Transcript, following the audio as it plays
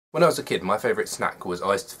When I was a kid, my favourite snack was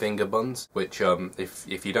iced finger buns, which,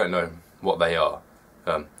 if you don't know what they are,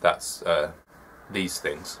 that's these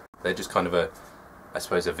things. They're just kind of I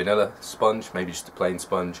suppose a vanilla sponge, maybe just a plain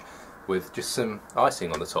sponge, with just some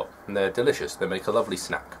icing on the top. And they're delicious, they make a lovely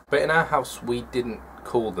snack. But in our house, we didn't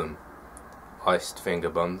call them iced finger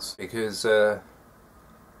buns, because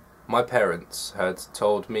my parents had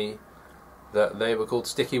told me that they were called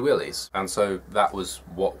sticky willies, and so that was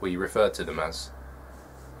what we referred to them as.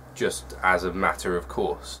 Just as a matter of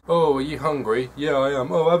course. Oh, are you hungry? Yeah, I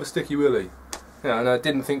am. Oh, have a sticky willy. Yeah, and I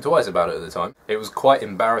didn't think twice about it at the time. It was quite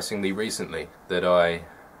embarrassingly recently that I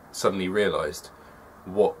suddenly realised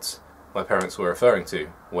what my parents were referring to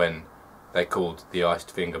when they called the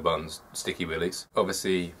iced finger buns sticky willies.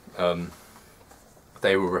 Obviously,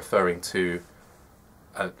 they were referring to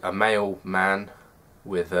a male man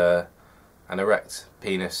with an erect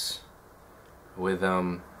penis with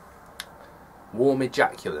warm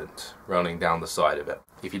ejaculant running down the side of it.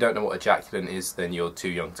 If you don't know what ejaculant is, then you're too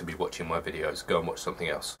young to be watching my videos. Go and watch something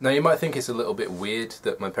else. Now, you might think it's a little bit weird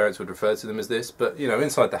that my parents would refer to them as this, but you know,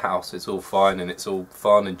 inside the house it's all fine and it's all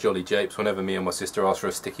fun and jolly japes. Whenever me and my sister asked for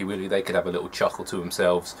a sticky willy, they could have a little chuckle to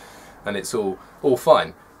themselves and it's all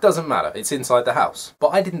fine. Doesn't matter, it's inside the house.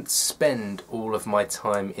 But I didn't spend all of my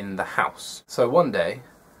time in the house. So one day,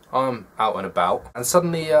 I'm out and about and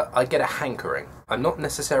suddenly I get a hankering. I'm not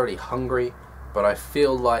necessarily hungry, but I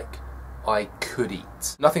feel like I could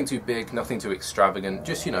eat. Nothing too big, nothing too extravagant,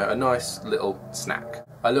 just, you know, a nice little snack.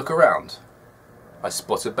 I look around. I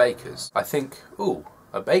spot a baker's. I think, ooh,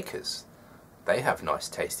 a baker's. They have nice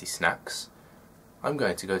tasty snacks. I'm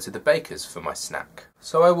going to go to the baker's for my snack.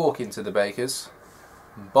 So I walk into the baker's,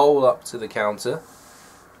 bowl up to the counter,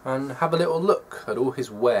 and have a little look at all his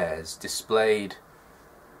wares displayed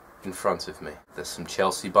in front of me. There's some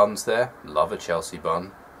Chelsea buns there. Love a Chelsea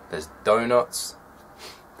bun. There's donuts,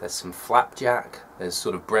 there's some flapjack, there's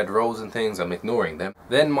sort of bread rolls and things. I'm ignoring them.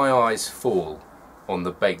 Then my eyes fall on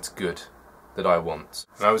the baked good that I want.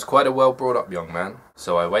 And I was quite a well brought up young man,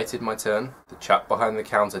 so I waited my turn. The chap behind the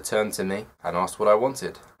counter turned to me and asked what I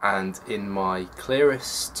wanted. And in my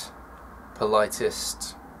clearest,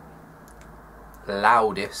 politest,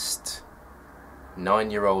 loudest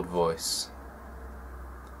 9-year-old voice,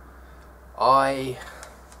 I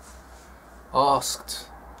asked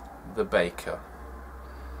the baker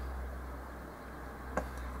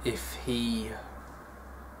if he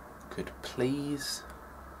could please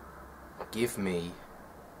give me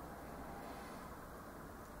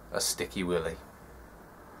a sticky willy.